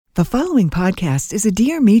The following podcast is a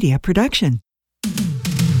Dear Media production.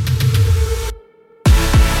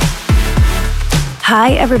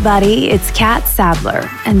 Hi, everybody. It's Kat Sadler,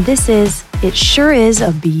 and this is It Sure Is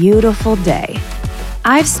a Beautiful Day.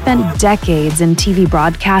 I've spent decades in TV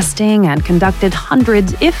broadcasting and conducted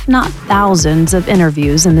hundreds, if not thousands, of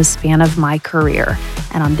interviews in the span of my career.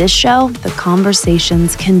 And on this show, the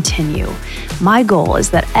conversations continue. My goal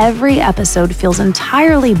is that every episode feels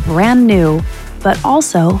entirely brand new, but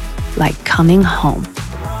also like coming home.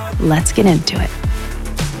 Let's get into it.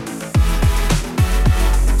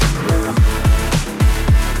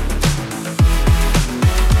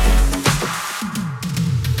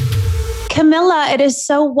 Camilla, it is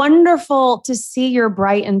so wonderful to see your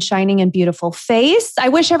bright and shining and beautiful face. I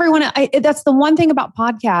wish everyone, that's the one thing about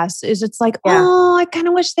podcasts is it's like, oh, I kind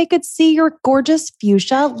of wish they could see your gorgeous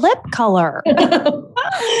fuchsia lip color.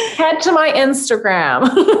 Head to my Instagram.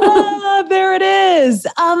 There it is.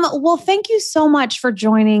 Well, thank you so much for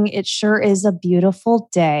joining. It sure is a beautiful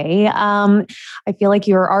day. I feel like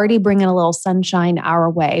you're already bringing a little sunshine our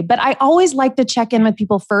way, but I always like to check in with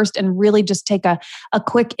people first and really just take a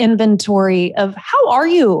quick inventory of how are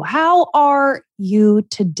you? How are you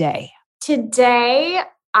today? Today,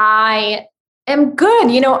 I am good.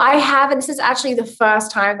 This is actually the first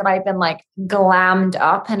time that I've been like glammed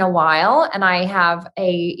up in a while. And I have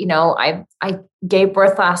I gave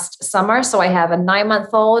birth last summer. So I have a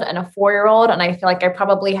 9-month-old and a 4-year-old. And I feel like I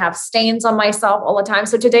probably have stains on myself all the time.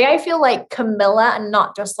 So today I feel like Camilla and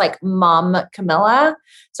not just like mom Camilla.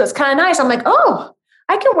 So it's kind of nice. I'm like, oh,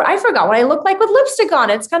 I forgot what I look like with lipstick on.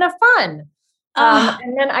 It's kind of fun.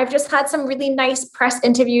 And then I've just had some really nice press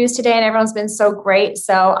interviews today and everyone's been so great.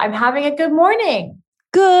 So I'm having a good morning.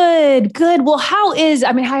 Good. Well,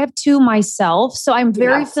 I have 2 myself, so I'm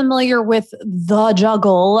very familiar with the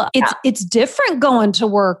juggle. It's different going to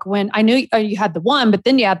work when I knew you had the 1, but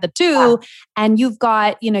then you had the 2 and you've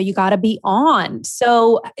got, you got to be on.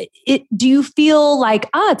 So do you feel like,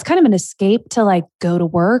 it's kind of an escape to like go to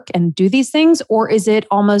work and do these things? Or is it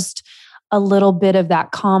almost a little bit of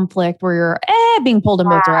that conflict where you're being pulled in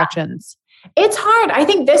both directions? It's hard. I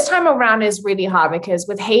think this time around is really hard because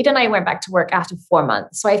with Hayden, I went back to work after 4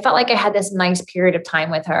 months. So I felt like I had this nice period of time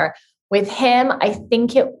with her. With him, I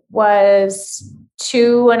think it was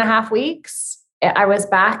 2.5 weeks. I was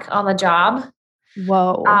back on the job.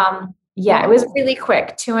 Whoa. It was really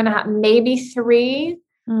quick. 2.5, maybe 3.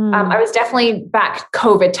 I was definitely back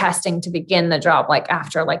COVID testing to begin the job, like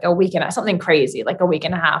after like a week and something crazy, like a week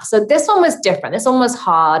and a half. So this one was different. This one was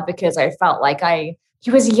hard because I felt like he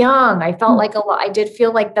was young. I felt like I did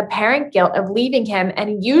feel like the parent guilt of leaving him.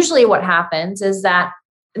 And usually what happens is that,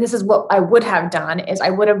 and this is what I would have done, is I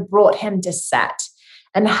would have brought him to set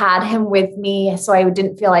and had him with me. So I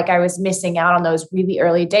didn't feel like I was missing out on those really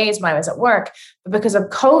early days when I was at work. But because of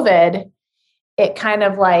COVID, it kind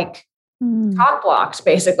of like talk blocked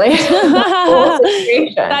basically.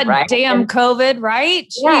 That right? Damn COVID, right?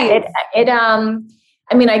 Jeez. Yeah.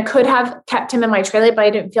 I could have kept him in my trailer, but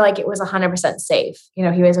I didn't feel like it was 100% safe. He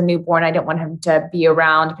was a newborn. I didn't want him to be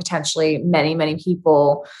around potentially many, many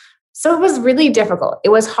people. So it was really difficult. It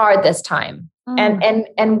was hard this time.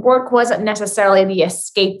 And work wasn't necessarily the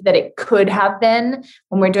escape that it could have been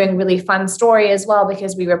when we're doing really fun story as well,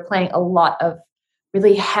 because we were playing a lot of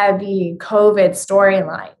really heavy COVID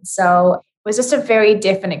storylines. So it was just a very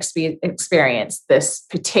different experience this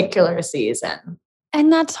particular season.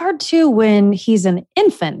 And that's hard too when he's an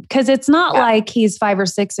infant, because it's not like he's 5 or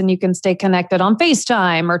 6 and you can stay connected on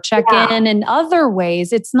FaceTime or check in other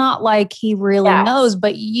ways. It's not like he really knows,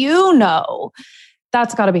 but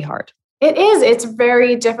that's got to be hard. It is. It's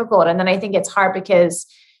very difficult. And then I think it's hard because,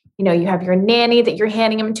 you have your nanny that you're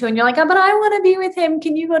handing him to and you're like, but I want to be with him.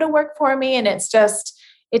 Can you go to work for me? And it's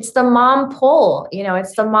the mom pull,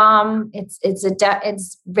 it's the mom.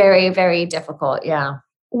 It's very, very difficult. Yeah.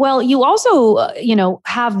 Well, you also,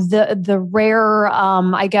 have the rare,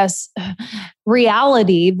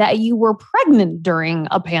 reality that you were pregnant during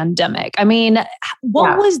a pandemic.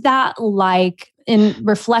 What was that like in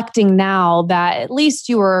reflecting now that at least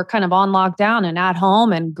you were kind of on lockdown and at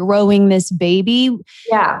home and growing this baby?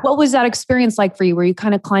 Yeah. What was that experience like for you? Were you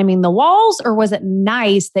kind of climbing the walls, or was it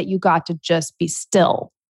nice that you got to just be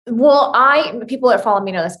still? Well, people that follow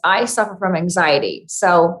me know this, I suffer from anxiety.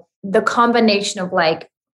 So the combination of like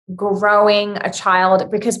growing a child,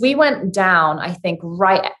 because we went down, I think,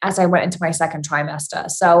 right as I went into my 2nd trimester.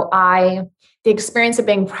 So the experience of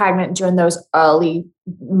being pregnant during those early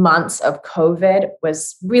months of COVID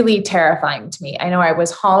was really terrifying to me. I know I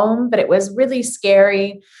was home, but it was really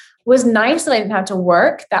scary. It was nice that I didn't have to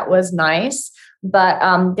work. That was nice.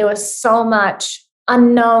 But there was so much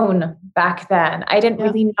unknown back then. I didn't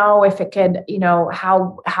really know if it could,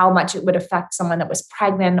 how much it would affect someone that was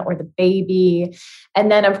pregnant or the baby.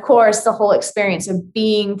 And then of course, the whole experience of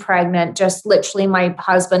being pregnant, just literally my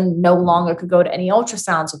husband no longer could go to any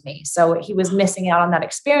ultrasounds with me. So he was missing out on that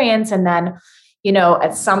experience. And then,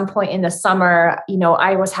 at some point in the summer,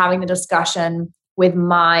 I was having the discussion with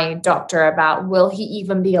my doctor about, will he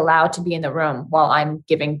even be allowed to be in the room while I'm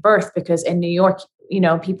giving birth? Because in New York,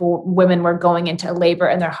 women were going into labor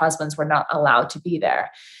and their husbands were not allowed to be there.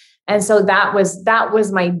 And so that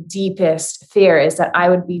was my deepest fear, is that I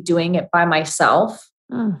would be doing it by myself.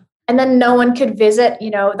 And then no one could visit,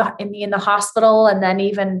 me in the hospital. And then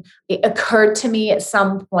even it occurred to me at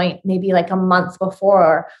some point, maybe like a month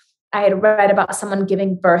before, I had read about someone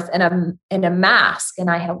giving birth in a mask. And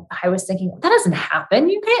I was thinking, that doesn't happen.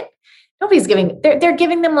 You can't. Nobody's they're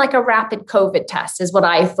giving them like a rapid COVID test is what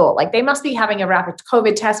I thought. Like they must be having a rapid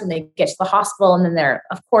COVID test when they get to the hospital. And then they're,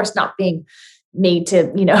 of course, not being made to,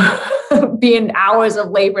 be in hours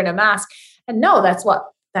of labor in a mask. And no, that's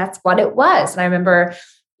what it was. And I remember,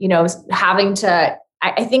 having to,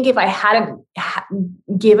 I think if I hadn't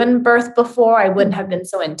given birth before, I wouldn't have been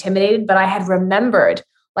so intimidated, but I had remembered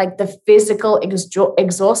like the physical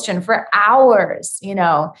exhaustion for hours, and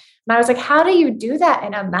I was like, how do you do that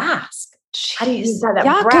in a mask? How do you do that?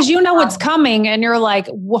 Yeah, because what's coming and you're like,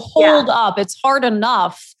 hold up, it's hard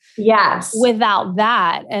enough. Yes. Without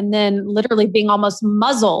that. And then literally being almost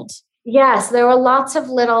muzzled. Yes. There were lots of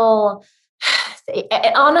little,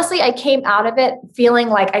 honestly, I came out of it feeling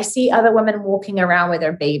like I see other women walking around with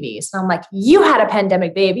their babies. And I'm like, you had a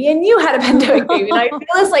pandemic baby and you had a pandemic baby. And I feel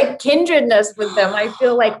this like kindredness with them. I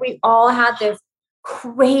feel like we all had this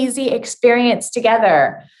crazy experience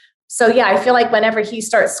together. So yeah, I feel like whenever he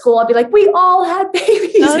starts school, I'll be like, we all had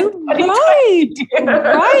babies. Right.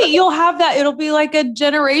 You'll have that. It'll be like a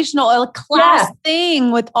generational, a class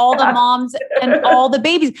thing with all the moms and all the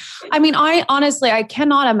babies. I mean, I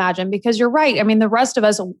cannot imagine, because you're right. I mean, the rest of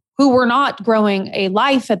us who were not growing a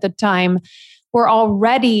life at the time were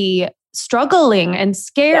already struggling and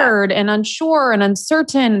scared and unsure and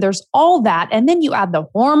uncertain. There's all that. And then you add the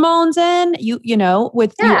hormones in,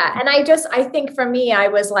 and I think for me, I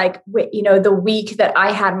was like, the week that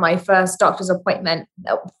I had my first doctor's appointment,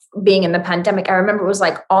 being in the pandemic, I remember it was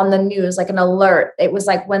like on the news, like an alert. It was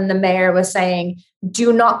like when the mayor was saying,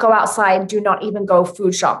 do not go outside, do not even go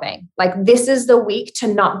food shopping. Like, this is the week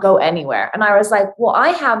to not go anywhere. And I was like, well, I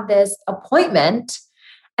have this appointment.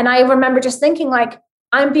 And I remember just thinking like,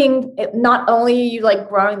 I'm being, not only are you like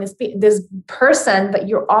growing this person, but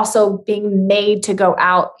you're also being made to go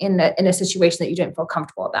out in a situation that you didn't feel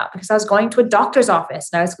comfortable about, because I was going to a doctor's office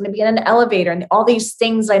and I was going to be in an elevator and all these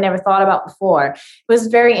things I never thought about before. It was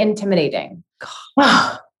very intimidating.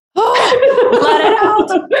 Let it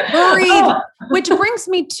out. Breathe. Which brings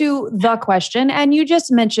me to the question. And you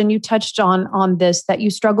just mentioned, you touched on this, that you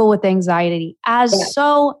struggle with anxiety, as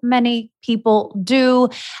so many people do.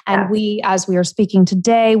 And as we are speaking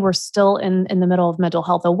today, we're still in the middle of Mental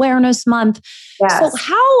Health Awareness Month. Yes. So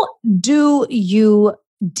how do you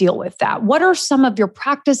deal with that? What are some of your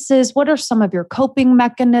practices? What are some of your coping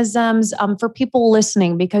mechanisms for people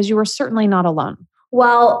listening? Because you are certainly not alone.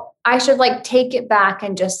 Well, I should take it back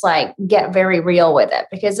and just get very real with it,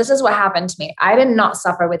 because this is what happened to me. I did not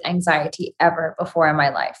suffer with anxiety ever before in my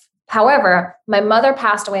life. However, my mother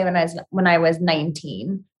passed away when I was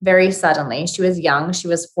 19, very suddenly. She was young. She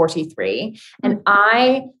was 43. And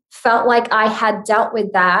I felt like I had dealt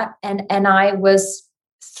with that and I was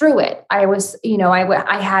through it. I was,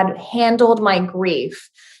 I had handled my grief.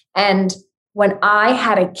 And when I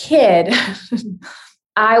had a kid,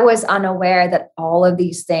 I was unaware that all of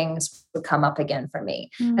these things would come up again for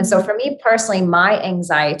me. And so for me personally, my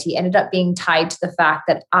anxiety ended up being tied to the fact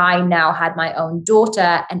that I now had my own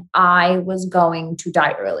daughter and I was going to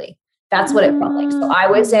die early. That's what it felt like. So I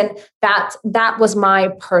was in that was my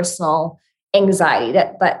personal anxiety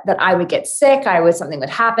that I would get sick. Something would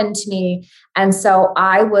happen to me. And so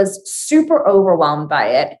I was super overwhelmed by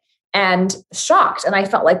it and shocked. And I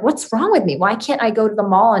felt like, what's wrong with me? Why can't I go to the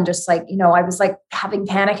mall and just I was having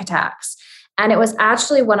panic attacks. And it was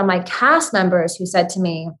actually one of my cast members who said to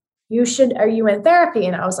me, are you in therapy?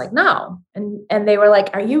 And I was like, no. And they were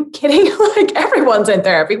like, are you kidding? Everyone's in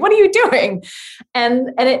therapy. What are you doing?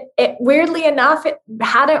 And it weirdly enough, it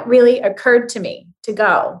hadn't really occurred to me to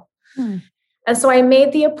go. And so I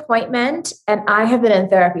made the appointment and I have been in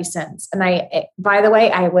therapy since. And by the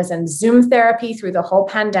way, I was in Zoom therapy through the whole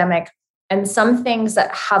pandemic. And some things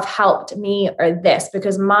that have helped me are this,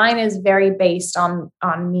 because mine is very based on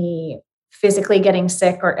me physically getting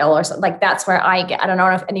sick or ill or something. That's where I don't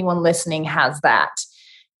know if anyone listening has that.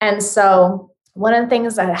 And so one of the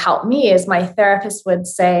things that helped me is my therapist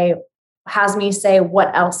has me say,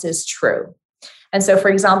 what else is true? And so, for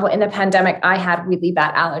example, in the pandemic, I had really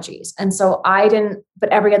bad allergies. And so but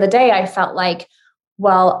every other day I felt like,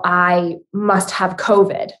 well, I must have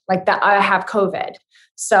COVID, like that I have COVID.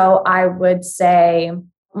 So I would say,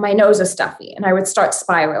 my nose is stuffy, and I would start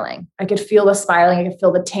spiraling. I could feel the spiraling. I could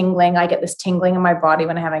feel the tingling. I get this tingling in my body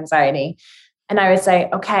when I have anxiety. And I would say,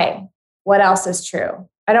 okay, what else is true?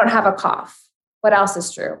 I don't have a cough. What else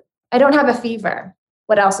is true? I don't have a fever.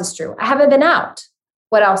 What else is true? I haven't been out.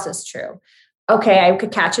 What else is true? Okay, I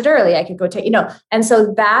could catch it early. I could go take, and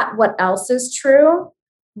so that what else is true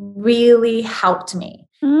really helped me.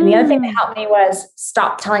 And the other thing that helped me was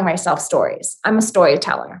stop telling myself stories. I'm a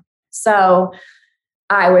storyteller. So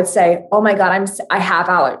I would say, oh my God, I have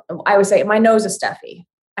allergy. I would say, my nose is stuffy.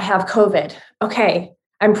 I have COVID. Okay,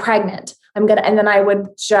 I'm pregnant. And then I would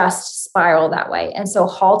just spiral that way. And so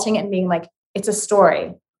halting it and being like, it's a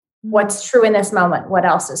story. What's true in this moment? What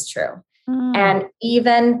else is true? And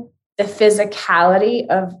even the physicality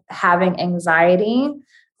of having anxiety,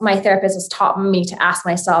 my therapist has taught me to ask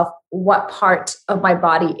myself, what part of my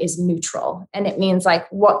body is neutral? And it means like,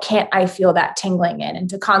 what can't I feel that tingling in? And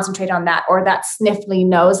to concentrate on that, or that sniffly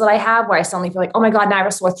nose that I have where I suddenly feel like, oh my God, now I have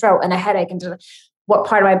a sore throat and a headache. And what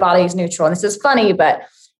part of my body is neutral? And this is funny, but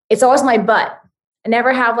it's always my butt. I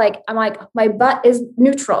never have I'm like, my butt is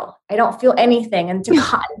neutral. I don't feel anything. And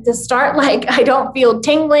to start, like, I don't feel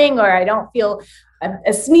tingling, or I don't feel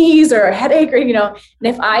a sneeze or a headache, or, and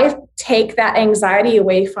if I take that anxiety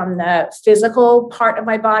away from the physical part of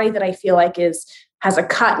my body that I feel like has a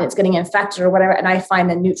cut and it's getting infected or whatever, and I find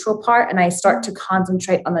the neutral part and I start to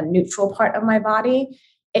concentrate on the neutral part of my body,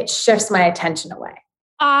 it shifts my attention away.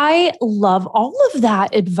 I love all of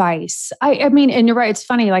that advice. I mean, and you're right. It's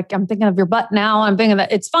funny. Like, I'm thinking of your butt now. I'm thinking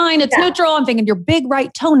that it's fine. It's neutral. I'm thinking your big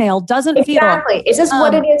right toenail doesn't feel. Exactly. It's just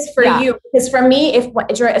what it is for you. Because for me,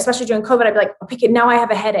 especially during COVID, I'd be like, okay, now I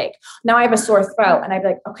have a headache. Now I have a sore throat. And I'd be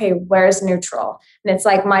like, okay, where's neutral? And it's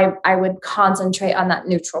like I would concentrate on that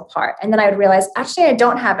neutral part. And then I would realize, actually, I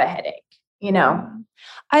don't have a headache,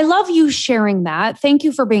 I love you sharing that. Thank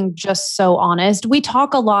you for being just so honest. We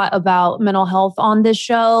talk a lot about mental health on this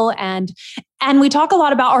show, and we talk a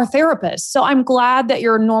lot about our therapists. So I'm glad that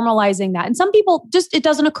you're normalizing that. And some people it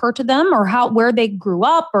doesn't occur to them, or where they grew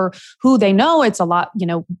up or who they know. It's a lot,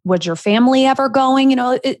 was your family ever going?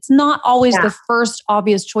 It's not always the first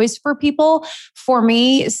obvious choice for people. For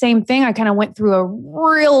me, same thing. I kind of went through a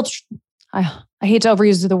real, I hate to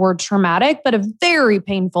overuse the word traumatic, but a very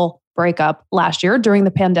painful breakup last year during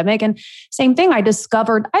the pandemic. And same thing, I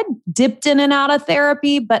discovered I dipped in and out of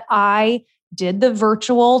therapy, but I did the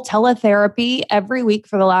virtual teletherapy every week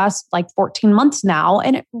for the last 14 months now.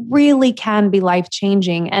 And it really can be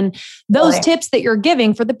life-changing. And those tips that you're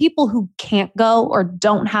giving for the people who can't go or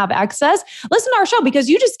don't have access, listen to our show, because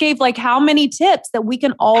you just gave how many tips that we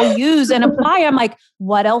can all use and apply. I'm like,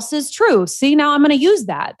 what else is true? See, now I'm going to use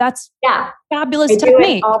that. That's fabulous technique. Do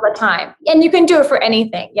it all the time. And you can do it for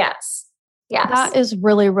anything. Yes. Yes. That is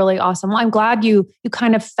really, really awesome. Well, I'm glad you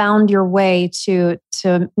kind of found your way to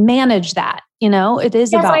manage that. It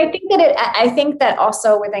is about. I think that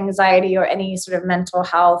also with anxiety or any sort of mental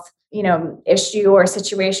health, issue or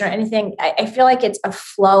situation or anything, I feel like it's a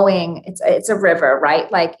flowing, it's a river, right?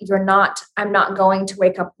 Like I'm not going to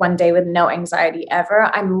wake up one day with no anxiety ever.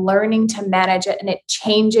 I'm learning to manage it, and it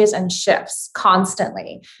changes and shifts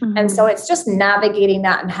constantly. Mm-hmm. And so it's just navigating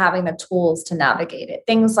that and having the tools to navigate it.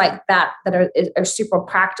 Things like that are super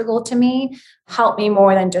practical to me, help me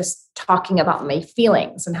more than just talking about my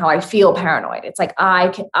feelings and how I feel paranoid. It's like,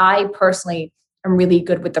 I personally am really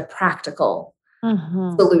good with the practical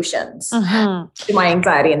solutions to my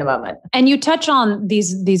anxiety in the moment. And you touch on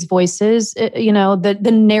these voices,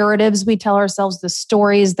 the narratives we tell ourselves, the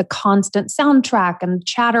stories, the constant soundtrack and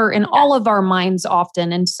chatter in all of our minds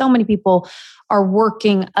often. And so many people are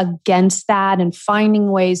working against that and finding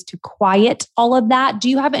ways to quiet all of that. Do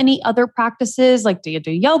you have any other practices? Do you do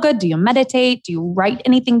yoga? Do you meditate? Do you write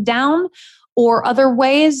anything down, or other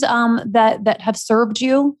ways that have served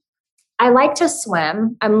you? I like to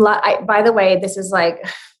swim. By the way, this is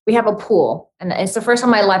we have a pool, and it's the first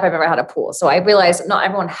time in my life I've ever had a pool. So I realized not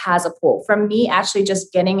everyone has a pool. For me, actually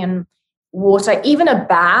just getting in water, even a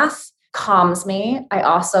bath, calms me. I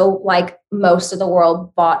also, like most of the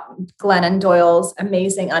world, bought Glennon Doyle's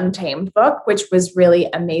amazing Untamed book, which was really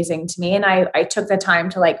amazing to me. And I took the time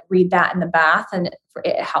to read that in the bath, and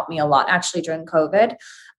it helped me a lot actually during COVID.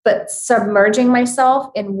 But submerging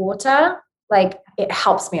myself in water, it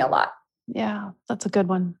helps me a lot. Yeah, that's a good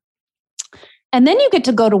one. And then you get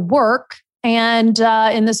to go to work And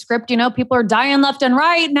in the script, people are dying left and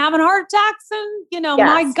right and having heart attacks. And, Yes.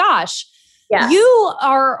 my gosh, Yes. you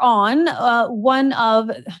are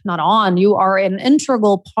you are an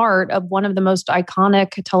integral part of one of the most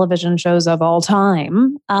iconic television shows of all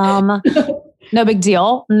time. No big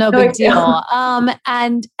deal. No big deal.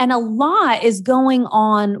 And a lot is going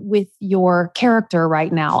on with your character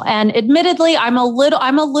right now. And admittedly, I'm a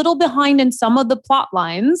little behind in some of the plot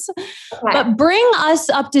lines, but bring us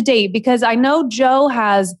up to date because I know Jo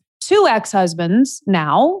has 2 ex-husbands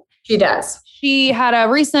now. She does. She had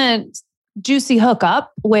a recent juicy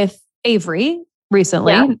hookup with Avery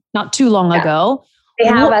recently, not too long ago. They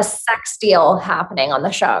have a sex deal happening on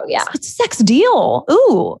the show. Yeah. It's a sex deal.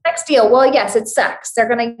 Ooh. Sex deal. Well, yes, it's sex. They're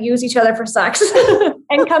going to use each other for sex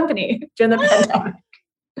and company during the pandemic.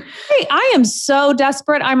 Hey, I am so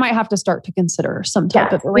desperate. I might have to start to consider some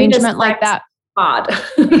type of arrangement like that. Odd.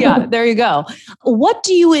 Yeah, there you go. What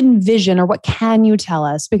do you envision or what can you tell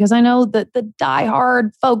us? Because I know that the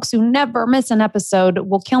diehard folks who never miss an episode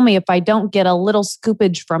will kill me if I don't get a little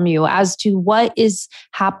scoopage from you as to what is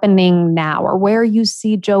happening now or where you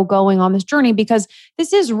see Jo going on this journey, because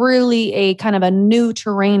this is really a kind of a new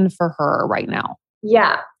terrain for her right now.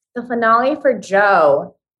 Yeah. The finale for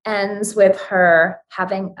Jo ends with her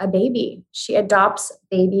having a baby. She adopts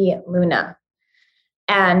baby Luna.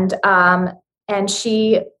 And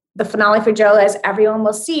the finale for Jo, as everyone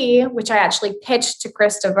will see, which I actually pitched to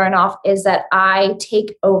Krista Vernoff, is that I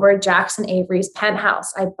take over Jackson Avery's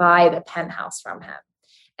penthouse. I buy the penthouse from him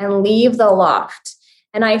and leave the loft.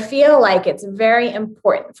 And I feel like it's very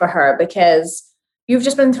important for her because you've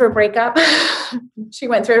just been through a breakup. She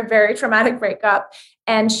went through a very traumatic breakup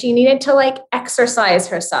and she needed to exercise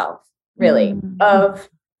herself really of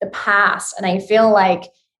the past. And I feel like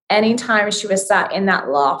anytime she was sat in that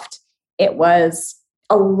loft, it was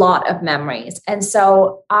a lot of memories. And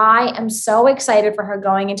so I am so excited for her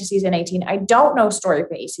going into season 18. I don't know story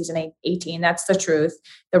for season 18. That's the truth.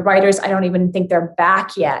 The writers, I don't even think they're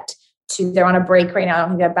back yet. They're on a break right now. I don't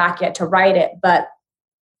think they're back yet to write it. But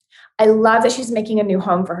I love that she's making a new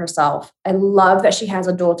home for herself. I love that she has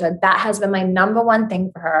a daughter. That has been my number one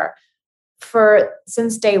thing for her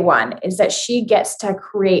since day one, is that she gets to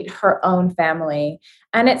create her own family.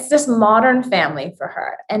 And it's this modern family for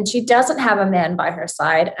her. And she doesn't have a man by her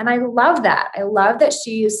side. And I love that. I love that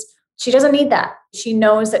she doesn't need that. She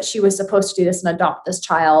knows that she was supposed to do this and adopt this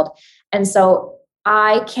child. And so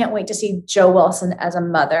I can't wait to see Jo Wilson as a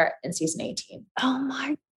mother in season 18. Oh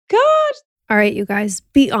my God. All right, you guys,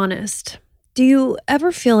 be honest. Do you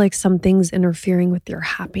ever feel like something's interfering with your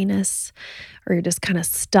happiness? Or you're just kind of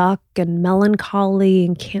stuck and melancholy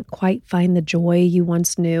and can't quite find the joy you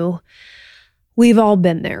once knew? We've all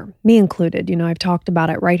been there, me included. I've talked about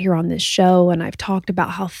it right here on this show, and I've talked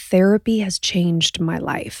about how therapy has changed my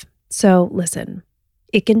life. So listen,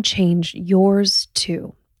 it can change yours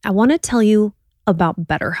too. I want to tell you about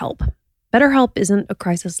BetterHelp. BetterHelp isn't a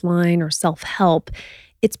crisis line or self-help.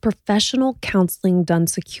 It's professional counseling done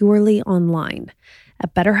securely online.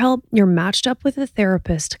 At BetterHelp, you're matched up with a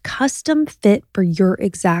therapist custom fit for your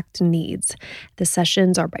exact needs. The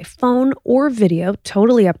sessions are by phone or video,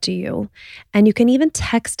 totally up to you. And you can even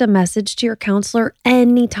text a message to your counselor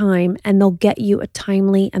anytime, and they'll get you a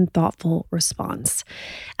timely and thoughtful response.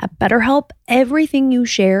 At BetterHelp, everything you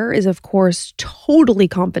share is, of course, totally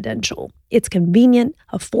confidential. It's convenient,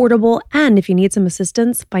 affordable, and if you need some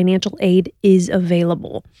assistance, financial aid is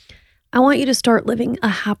available. I want you to start living a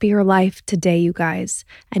happier life today, you guys.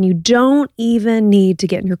 And you don't even need to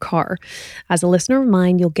get in your car. As a listener of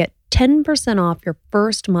mine, you'll get 10% off your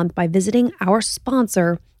first month by visiting our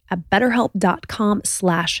sponsor at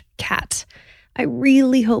betterhelp.com/cat. I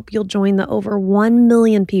really hope you'll join the over 1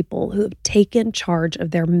 million people who have taken charge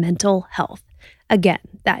of their mental health. Again,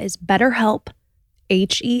 that is BetterHelp,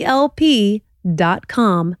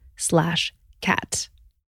 HELP.com/cat.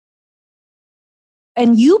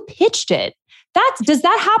 And you pitched it. Does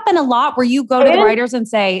that happen a lot where you go to the writers and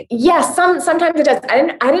say, yes, sometimes it does.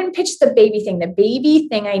 I didn't pitch the baby thing. The baby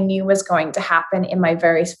thing I knew was going to happen in my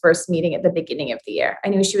very first meeting at the beginning of the year. I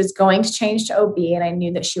knew she was going to change to OB, and I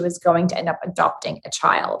knew that she was going to end up adopting a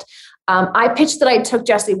child. I pitched that I took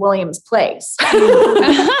Jesse Williams' place. Mom,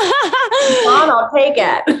 I'll take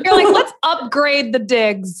it. You're like, let's upgrade the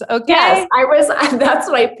digs. Okay. Yes, that's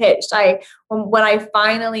what I pitched. When I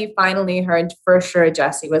finally heard for sure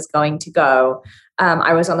Jesse was going to go,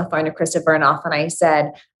 I was on the phone to Krista Vernoff and I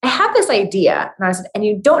said, I have this idea. And I said, and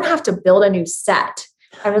you don't have to build a new set.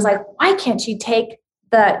 I was like, why can't she take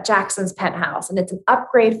the Jackson's penthouse? And it's an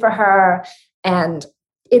upgrade for her. And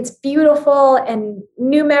it's beautiful and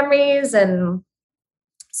new memories. And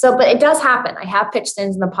so, but it does happen. I have pitched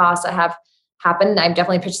things in the past. I have happened. I've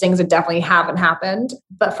definitely pitched things that definitely haven't happened.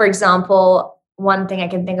 But for example, one thing I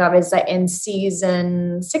can think of is that in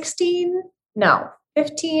season 16, no,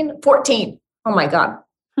 15, 14. Oh my God.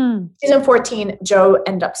 Season 14, Joe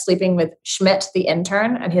ended up sleeping with Schmidt, the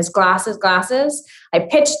intern, and his glasses. I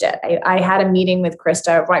pitched it. I had a meeting with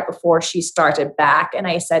Krista right before she started back. And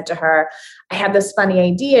I said to her, I have this funny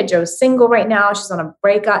idea. Joe's single right now. She's on a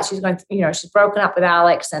breakup. She's going, she's broken up with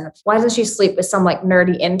Alex. And why doesn't she sleep with some like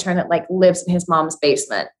nerdy intern that like lives in his mom's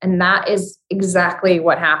basement? And that is exactly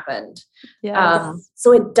what happened. Yes.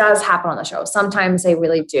 So it does happen on the show. Sometimes they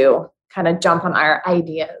really do kind of jump on our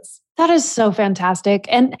ideas. That is so fantastic.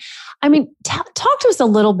 And I mean, talk to us a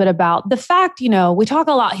little bit about the fact, we talk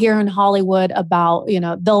a lot here in Hollywood about,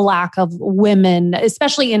 the lack of women,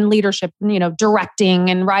 especially in leadership, directing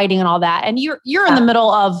and writing and all that. And you're in the middle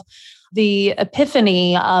of the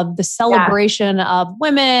epiphany of the celebration of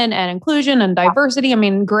women and inclusion and diversity. I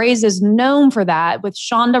mean, Grey's is known for that, with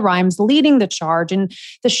Shonda Rhimes leading the charge, and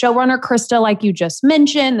the showrunner Krista, like you just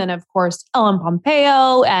mentioned, and of course Ellen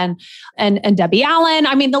Pompeo and Debbie Allen.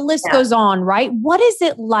 I mean, the list goes on, right? What is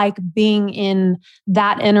it like being in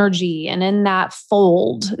that energy and in that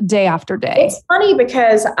fold day after day? It's funny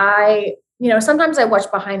because sometimes I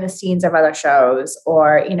watch behind the scenes of other shows,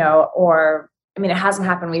 or it hasn't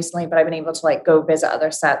happened recently, but I've been able to like go visit other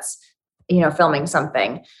sets, filming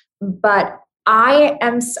something. But I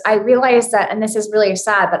realize that, and this is really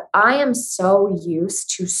sad, but I am so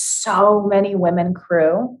used to so many women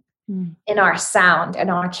crew in our sound and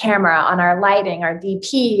our camera, on our lighting. Our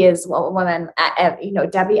DP is a woman,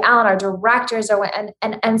 Debbie Allen, our directors are women.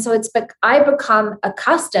 And so I've become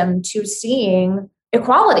accustomed to seeing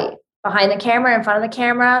equality behind the camera, in front of the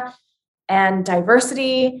camera, and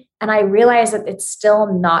diversity. And I realize that it's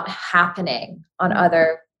still not happening on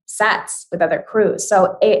other sets with other crews.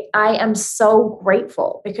 So I am so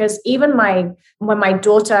grateful, because even when my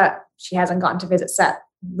daughter, she hasn't gotten to visit set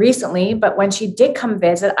recently, but when she did come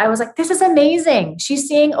visit, I was like, this is amazing. She's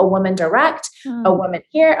seeing a woman direct, a woman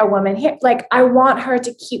here, a woman here. Like, I want her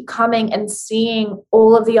to keep coming and seeing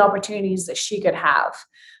all of the opportunities that she could have.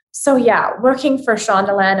 So yeah, working for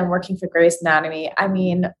Shondaland and working for Grey's Anatomy, I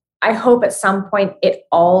mean, I hope at some point it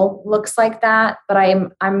all looks like that, but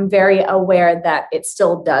I'm very aware that it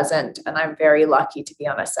still doesn't. And I'm very lucky to be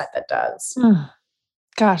on a set that does.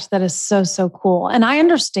 Gosh, that is so, so cool. And I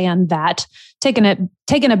understand that, taking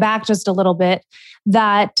it back just a little bit,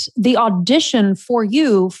 that the audition for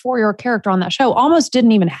your character on that show almost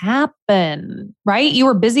didn't even happen, right? You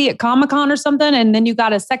were busy at Comic-Con or something, and then you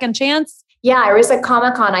got a second chance? Yeah, I was at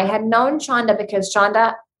Comic-Con. I had known Shonda because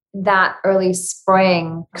Shonda, that early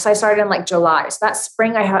spring, because I started in like July. So that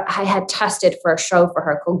spring I had tested for a show for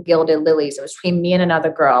her called Gilded Lilies. It was between me and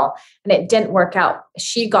another girl, and it didn't work out.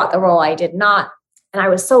 She got the role, I did not. And I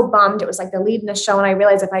was so bummed. It was like the lead in the show. And I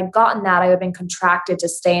realized if I'd gotten that, I would have been contracted to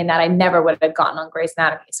stay in that. I never would have gotten on Grey's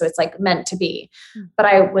Anatomy. So it's like meant to be. But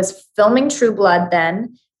I was filming True Blood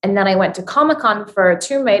then. And then I went to Comic-Con for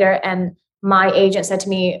Tomb Raider. And my agent said to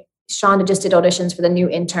me, Shonda just did auditions for the new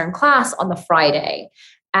intern class on the Friday.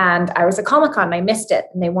 And I was at Comic-Con and I missed it.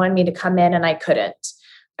 And they wanted me to come in and I couldn't.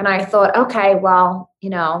 And I thought, okay, well,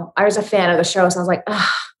 I was a fan of the show. So I was like, ugh.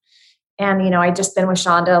 And, I'd just been with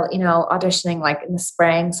Shonda, auditioning like in the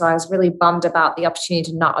spring. So I was really bummed about the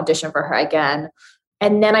opportunity to not audition for her again.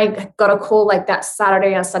 And then I got a call like that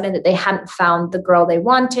Saturday or Sunday that they hadn't found the girl they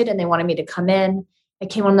wanted and they wanted me to come in. I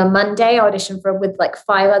came on the Monday, I auditioned with like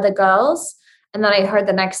 5 other girls. And then I heard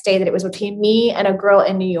the next day that it was between me and a girl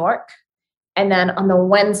in New York. And then on the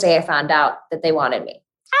Wednesday, I found out that they wanted me.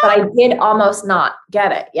 But I did almost not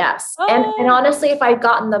get it. Yes. Oh. And honestly, if I'd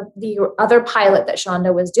gotten the other pilot that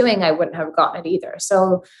Shonda was doing, I wouldn't have gotten it either.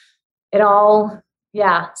 So it all,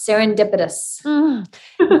 serendipitous.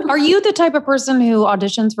 Are you the type of person who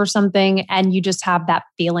auditions for something and you just have that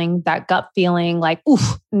feeling, that gut feeling like,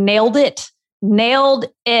 oof, nailed it.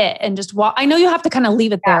 And just I know you have to kind of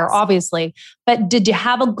leave it there, obviously, but did you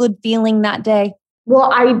have a good feeling that day?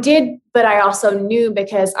 Well, I did, but I also knew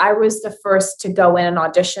because I was the first to go in and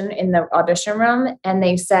audition in the audition room. And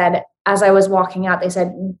they said, as I was walking out, they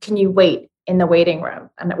said, can you wait in the waiting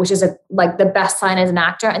room? And which is like the best sign as an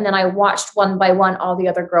actor. And then I watched one by one, all the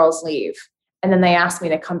other girls leave. And then they asked me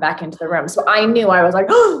to come back into the room. So I knew, I was like,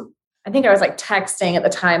 oh, I think I was like texting at the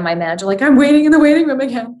time, my manager, like, I'm waiting in the waiting room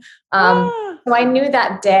again. So I knew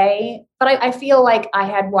that day, but I feel like I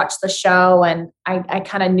had watched the show and I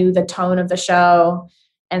kind of knew the tone of the show.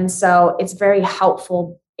 And so it's very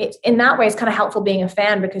helpful. In that way, it's kind of helpful being a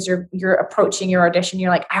fan because you're approaching your audition.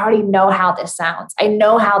 You're like, I already know how this sounds. I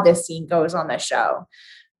know how this scene goes on this show.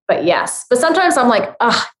 But yes, but sometimes I'm like,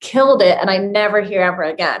 killed it. And I never hear ever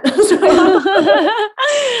again.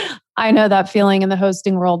 I know that feeling in the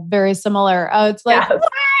hosting world. Very similar. It's like,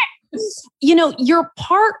 yes. You're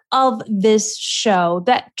part of this show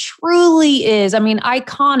that truly is,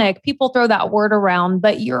 iconic. People throw that word around,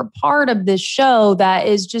 but you're part of this show that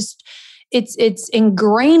is just, it's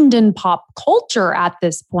ingrained in pop culture at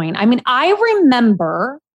this point. I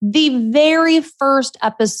remember the very first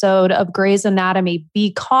episode of Grey's Anatomy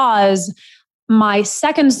because my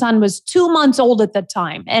second son was 2 months old at the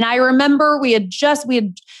time. And I remember we had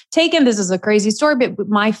taken, this is a crazy story, but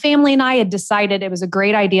my family and I had decided it was a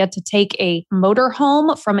great idea to take a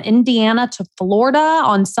motorhome from Indiana to Florida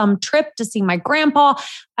on some trip to see my grandpa.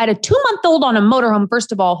 I had a 2-month-old on a motorhome.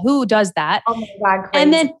 First of all, who does that? Oh my God, crazy.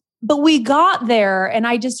 And then, but we got there and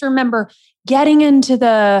I just remember getting into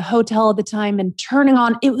the hotel at the time and turning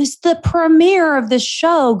on, it was the premiere of this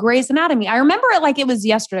show, Grey's Anatomy. I remember it like it was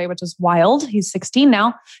yesterday, which is wild. He's 16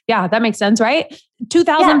 now. Yeah, that makes sense, right?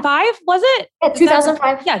 2005, was it? Yeah,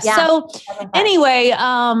 2005. Yes. Yeah. So 2005. Anyway,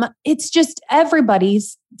 it's just everybody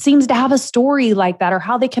seems to have a story like that or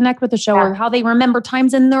how they connect with the show or how they remember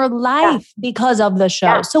times in their life because of the show.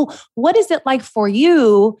 Yeah. So what is it like for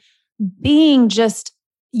you being just,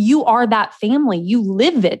 you are that family, you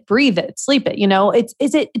live it, breathe it, sleep it,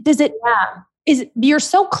 you're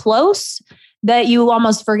so close that you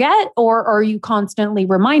almost forget or are you constantly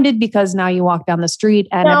reminded because now you walk down the street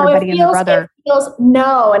and everybody and their brother?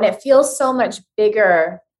 And it feels so much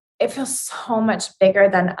bigger. It feels so much bigger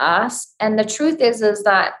than us. And the truth is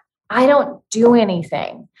that I don't do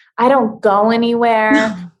anything. I don't go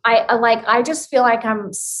anywhere. I just feel like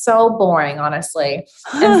I'm so boring, honestly.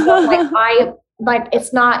 And so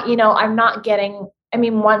it's not, I'm not getting,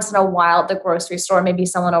 once in a while at the grocery store, maybe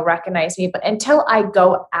someone will recognize me, but until I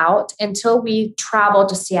go out, until we travel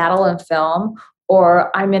to Seattle and film, or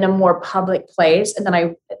I'm in a more public place. And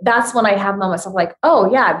then that's when I have moments of like,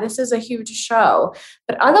 oh yeah, this is a huge show.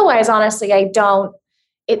 But otherwise, honestly, I don't,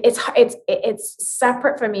 it's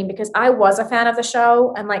separate for me because I was a fan of the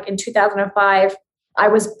show. And like in 2005, I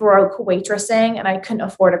was broke waitressing and I couldn't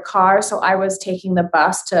afford a car. So I was taking the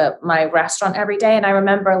bus to my restaurant every day. And I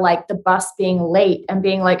remember like the bus being late and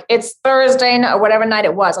being like, it's Thursday or whatever night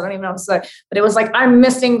it was. I don't even know. But it was like, I'm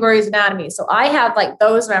missing Grey's Anatomy. So I have like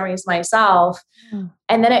those memories myself.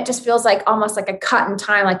 And then it just feels like almost like a cut in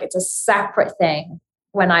time. Like it's a separate thing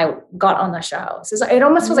when I got on the show. So it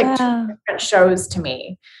almost feels like two different shows to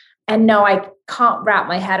me. And no, I can't wrap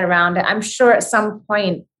my head around it. I'm sure at some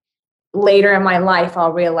point later in my life,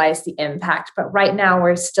 I'll realize the impact. But right now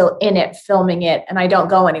we're still in it, filming it, and I don't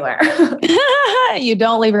go anywhere. You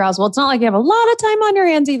don't leave your house. Well, it's not like you have a lot of time on your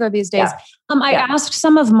hands either these days. Yeah. I asked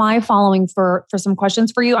some of my following for some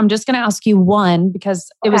questions for you. I'm just going to ask you one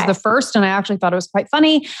because it was the first and I actually thought it was quite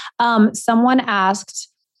funny. Someone asked,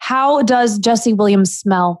 how does Jesse Williams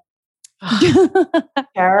smell?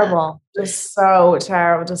 Terrible. Just so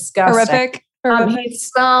terrible. Disgusting. Horrific. He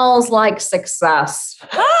smells like success.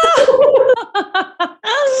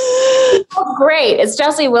 Oh, great. It's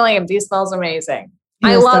Jesse Williams. He smells amazing.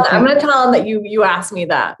 I love it. I'm going to tell him that you asked me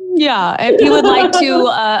that. Yeah. If he would like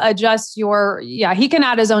to adjust he can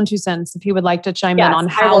add his own 2 cents if he would like to chime in on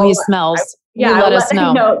how he smells. Let us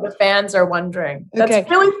know. The fans are wondering. That's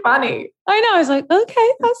really funny. I know. I was like, okay,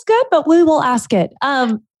 that's good, but we will ask it.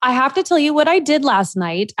 I have to tell you what I did last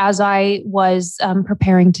night as I was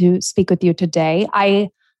preparing to speak with you today. I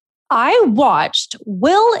watched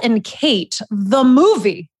Will and Kate, the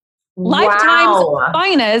movie, Lifetime's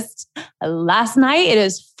finest, last night. It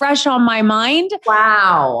is fresh on my mind.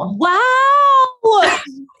 Wow.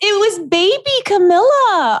 It was baby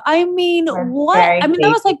Camilla. What? That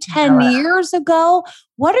was like 10 years ago.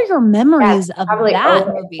 What are your memories of that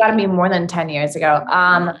movie? It's got to be more than 10 years ago.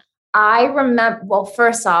 I remember, well,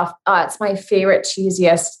 first off, it's my favorite,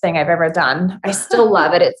 cheesiest thing I've ever done. I still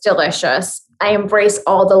love it. It's delicious. I embrace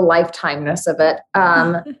all the lifetimeness of it.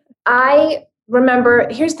 I remember,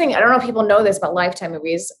 here's the thing. I don't know if people know this about Lifetime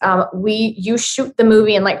movies. You shoot the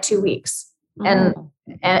movie in like 2 weeks.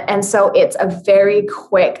 And so it's a very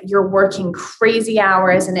quick, you're working crazy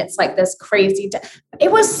hours and it's like this crazy,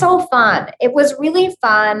 it was so fun. It was really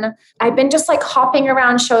fun. I've been just like hopping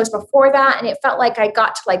around shows before that. And it felt like I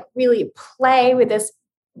got to like really play with this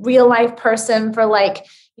real life person for like,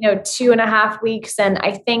 2.5 weeks. And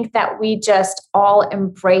I think that we just all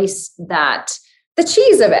embraced the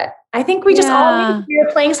cheese of it. I think we just all we were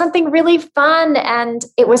playing something really fun, and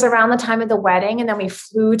it was around the time of the wedding. And then we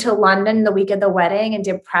flew to London the week of the wedding and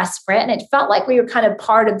did press for it. And it felt like we were kind of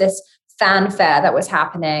part of this fanfare that was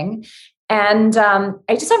happening. And I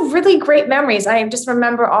just have really great memories. I just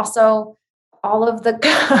remember also all of the,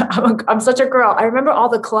 I'm such a girl. I remember all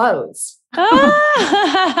the clothes. There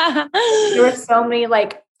were so many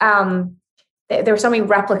there were so many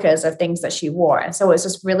replicas of things that she wore. And so it was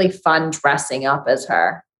just really fun dressing up as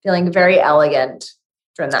her, feeling very elegant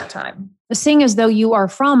during that time. Seeing as though you are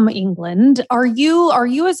from England, are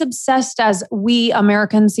you as obsessed as we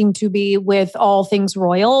Americans seem to be with all things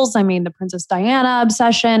royals? I mean, the Princess Diana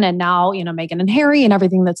obsession, and now, Meghan and Harry and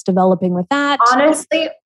everything that's developing with that. Honestly,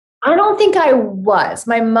 I don't think I was.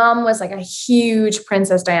 My mom was like a huge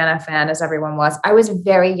Princess Diana fan, as everyone was. I was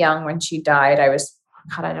very young when she died. I was,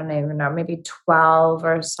 I don't even know, maybe 12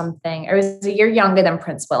 or something. I was a year younger than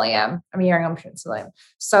Prince William. I'm a year younger than Prince William.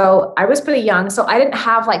 So I was pretty young. So I didn't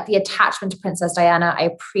have like the attachment to Princess Diana. I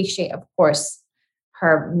appreciate, of course,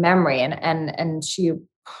 her memory and she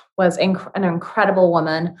was an incredible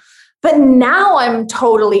woman. But now I'm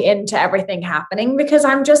totally into everything happening because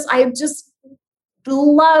I just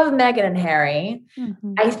love Meghan and Harry.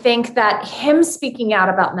 Mm-hmm. I think that him speaking out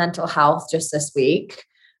about mental health just this week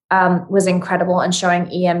was incredible, and showing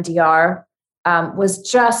EMDR was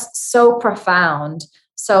just so profound.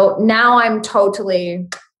 So now I'm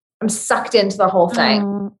sucked into the whole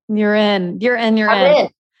thing. You're in.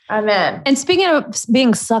 I'm in. And speaking of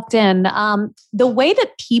being sucked in, the way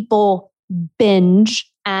that people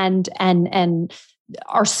binge and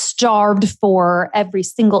are starved for every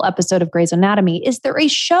single episode of Grey's Anatomy. Is there a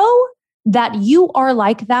show that you are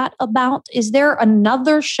like that about? Is there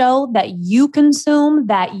another show that you consume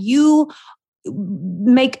that you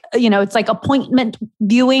make, it's like appointment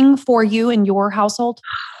viewing for you in your household?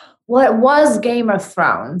 Well, it was Game of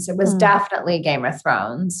Thrones. It was definitely Game of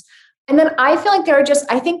Thrones. And then I feel like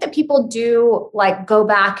I think that people do like go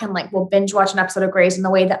back and like will binge watch an episode of Grey's in the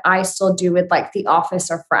way that I still do with like The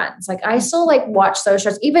Office or Friends. Like I still like watch those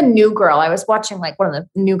shows. Even New Girl. I was watching like one of the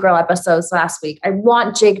New Girl episodes last week. I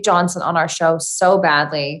want Jake Johnson on our show so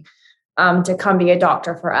badly to come be a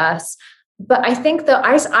doctor for us. But I think that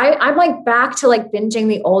I'm like back to like binging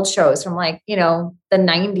the old shows from like, the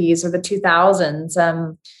 90s or the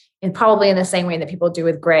 2000s. And probably in the same way that people do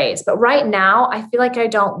with Grey's. But right now, I feel like I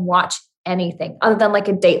don't watch anything other than like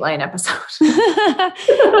a Dateline episode.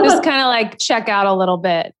 Just kind of like check out a little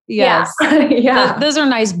bit. Yes. Yeah. Those are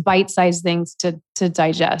nice bite-sized things to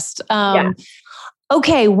digest.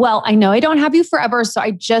 Okay, well, I know I don't have you forever, so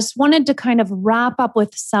I just wanted to kind of wrap up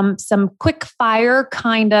with some quick fire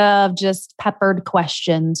kind of just peppered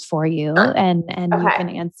questions for you, and you can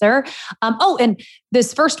answer. And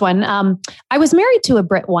this first one, I was married to a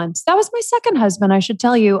Brit once. That was my second husband, I should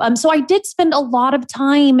tell you. So I did spend a lot of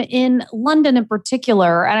time in London in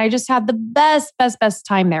particular, and I just had the best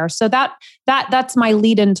time there. So that's my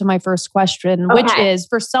lead into my first question, which is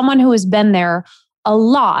for someone who has been there a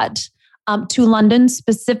lot. To London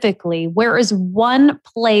specifically, where is one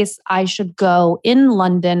place I should go in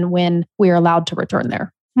London when we're allowed to return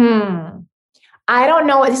there? I don't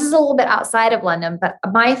know. This is a little bit outside of London, but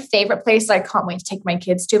my favorite place I can't wait to take my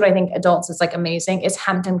kids to, but I think adults is like amazing, is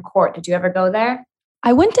Hampton Court. Did you ever go there?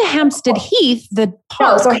 I went to Hampstead Heath, the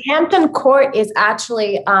park. No, so Hampton Court is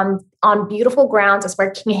actually on beautiful grounds. It's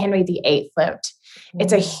where King Henry VIII lived.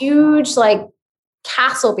 It's a huge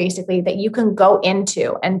castle basically that you can go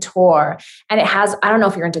into and tour. And it has, I don't know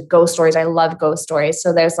if you're into ghost stories. I love ghost stories.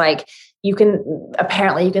 So there's you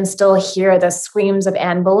can still hear the screams of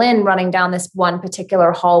Anne Boleyn running down this one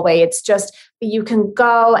particular hallway. It's just, you can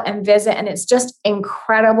go and visit and it's just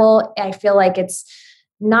incredible. I feel like it's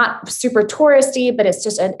not super touristy, but it's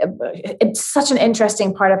just it's such an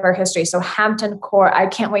interesting part of our history. So Hampton Court, I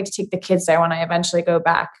can't wait to take the kids there when I eventually go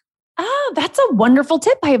back. Oh, that's a wonderful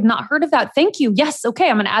tip. I have not heard of that. Thank you. Yes. Okay.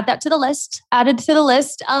 I'm going to add that to the list. Added to the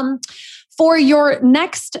list. For your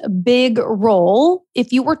next big role,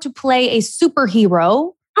 if you were to play a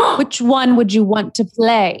superhero, which one would you want to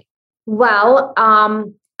play? Well,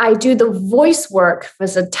 I do the voice work for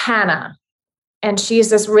Zatanna, and she's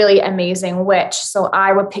this really amazing witch. So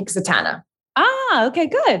I would pick Zatanna. Okay,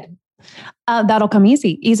 good. That'll come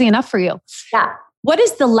easy enough for you. Yeah. What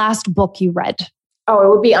is the last book you read? Oh, it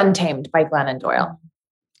would be Untamed by Glennon Doyle.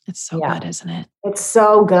 It's so good, isn't it? It's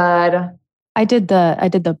so good. I did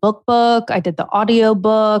the book. I did the audio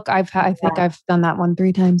book. I think I've done that one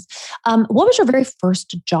 3 times. What was your very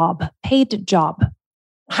first job, paid job?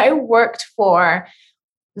 I worked for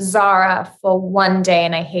Zara for one day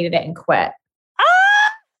and I hated it and quit.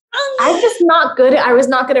 I was not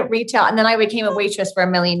good at retail. And then I became a waitress for a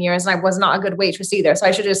million years and I was not a good waitress either. So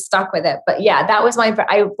I should have just stuck with it. But yeah, that was I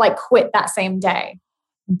quit that same day.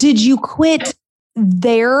 Did you quit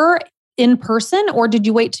there in person or did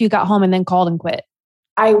you wait till you got home and then called and quit?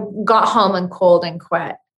 I got home and called and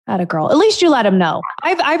quit. Atta girl. At least you let him know.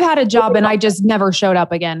 I've had a job and I just never showed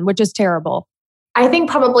up again, which is terrible. I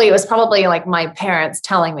think it was probably like my parents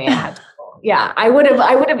telling me I had to go. Yeah, I would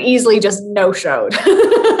have easily just no-showed.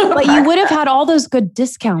 But you would have had all those good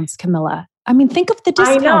discounts, Camilla. I mean, think of the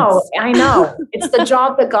discounts. I know. It's the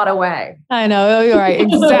job that got away. I know. You're right.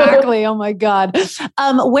 Exactly. Oh my God.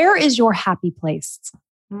 Where is your happy place?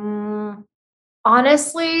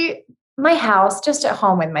 Honestly, my house, just at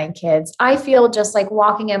home with my kids. I feel just like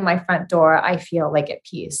walking in my front door, I feel like at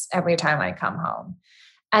peace every time I come home.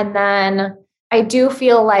 And then I do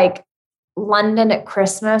feel like London at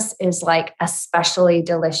Christmas is like a especially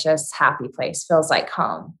delicious, happy place. Feels like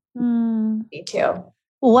home. Me too.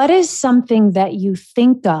 What is something that you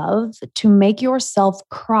think of to make yourself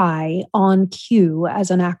cry on cue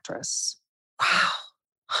as an actress?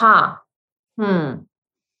 Wow.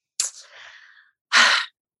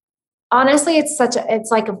 Honestly,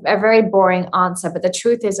 it's like a very boring answer, but the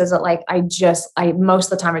truth is that like, I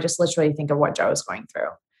most of the time, I just literally think of what Joe is going through.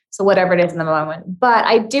 So whatever it is in the moment, but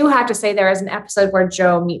I do have to say there is an episode where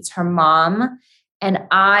Joe meets her mom, and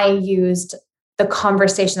I used the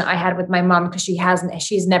conversation that I had with my mom because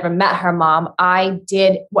she's never met her mom.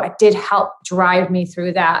 What did help drive me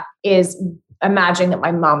through that is imagining that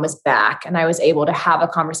my mom was back, and I was able to have a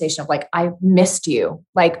conversation of like, I've missed you.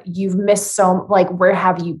 Like you've missed where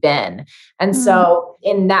have you been? And so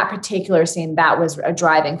in that particular scene, that was a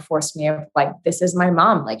driving force for me of like, this is my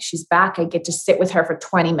mom. Like she's back. I get to sit with her for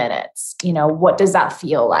 20 minutes. What does that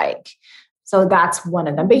feel like? So that's one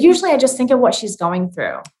of them. But usually I just think of what she's going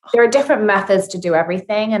through. There are different methods to do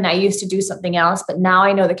everything. And I used to do something else, but now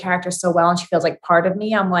I know the character so well and she feels like part of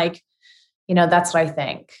me. I'm like, that's what I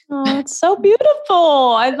think. Oh, it's so beautiful.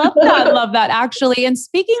 I love that. I love that actually. And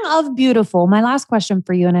speaking of beautiful, my last question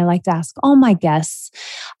for you, and I like to ask all my guests,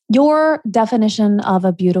 your definition of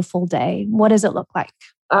a beautiful day, what does it look like?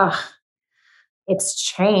 It's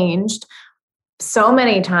changed so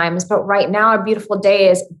many times, but right now a beautiful day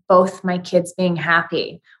is both my kids being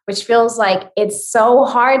happy, which feels like it's so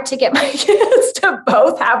hard to get my kids to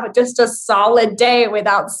both have just a solid day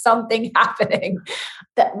without something happening.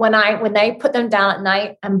 That when they put them down at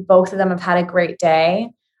night and both of them have had a great day,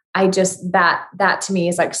 that to me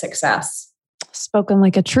is like success. Spoken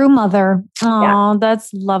like a true mother. Oh, yeah.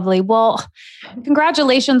 That's lovely. Well,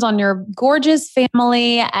 congratulations on your gorgeous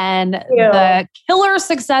family and the killer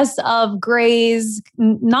success of Grey's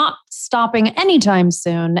not stopping anytime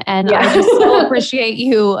soon. And I just so appreciate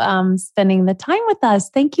you spending the time with us.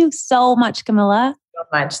 Thank you so much, Camilla. So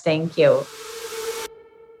much. Thank you.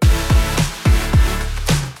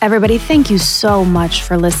 Everybody, thank you so much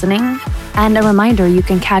for listening. And a reminder, you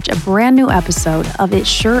can catch a brand new episode of It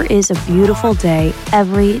Sure Is a Beautiful Day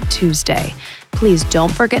every Tuesday. Please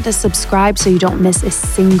don't forget to subscribe so you don't miss a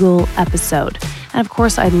single episode. And of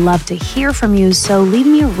course, I'd love to hear from you, so leave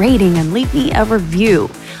me a rating and leave me a review.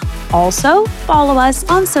 Also, follow us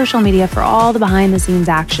on social media for all the behind-the-scenes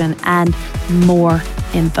action and more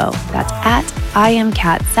info. That's at I am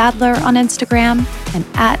Kat Sadler on Instagram and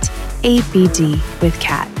at ABD with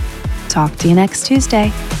Kat. Talk to you next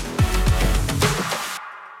Tuesday.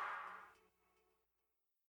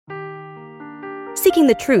 Seeking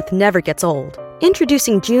the truth never gets old.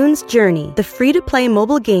 Introducing June's Journey, the free-to-play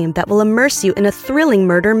mobile game that will immerse you in a thrilling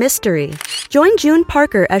murder mystery. Join June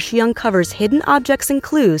Parker as she uncovers hidden objects and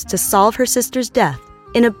clues to solve her sister's death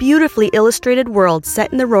in a beautifully illustrated world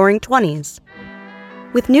set in the Roaring '20s.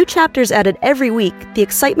 With new chapters added every week, the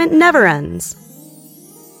excitement never ends.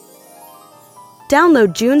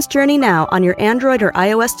 Download June's Journey now on your Android or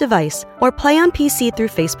iOS device or play on PC through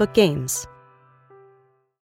Facebook Games.